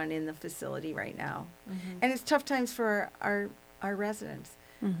everyone in the facility right now. And it's tough times for our residents.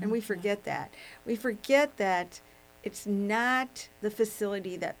 And we forget that. We forget that it's not the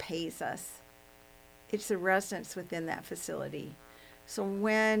facility that pays us. It's the residents within that facility. So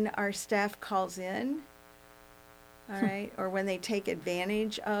when our staff calls in, all right, or when they take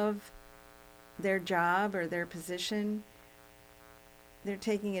advantage of their job or their position, they're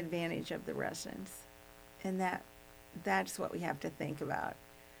taking advantage of the residents. And that's what we have to think about.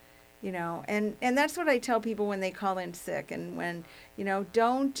 And that's what I tell people when they call in sick, and when,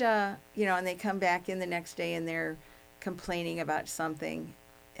 don't, and they come back in the next day and they're complaining about something.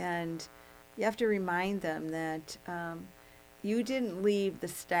 And you have to remind them that you didn't leave the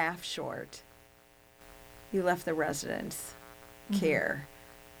staff short. You left the residents' care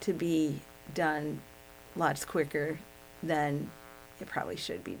to be done lots quicker than it probably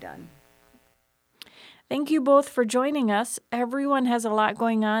should be done. Thank you both for joining us. Everyone has a lot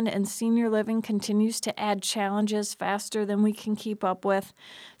going on, and senior living continues to add challenges faster than we can keep up with.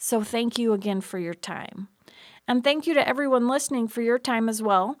 So thank you again for your time. And thank you to everyone listening for your time as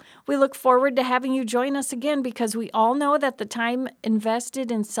well. We look forward to having you join us again, because we all know that the time invested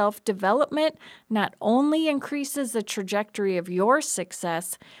in self-development not only increases the trajectory of your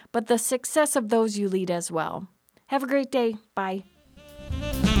success, but the success of those you lead as well. Have a great day. Bye.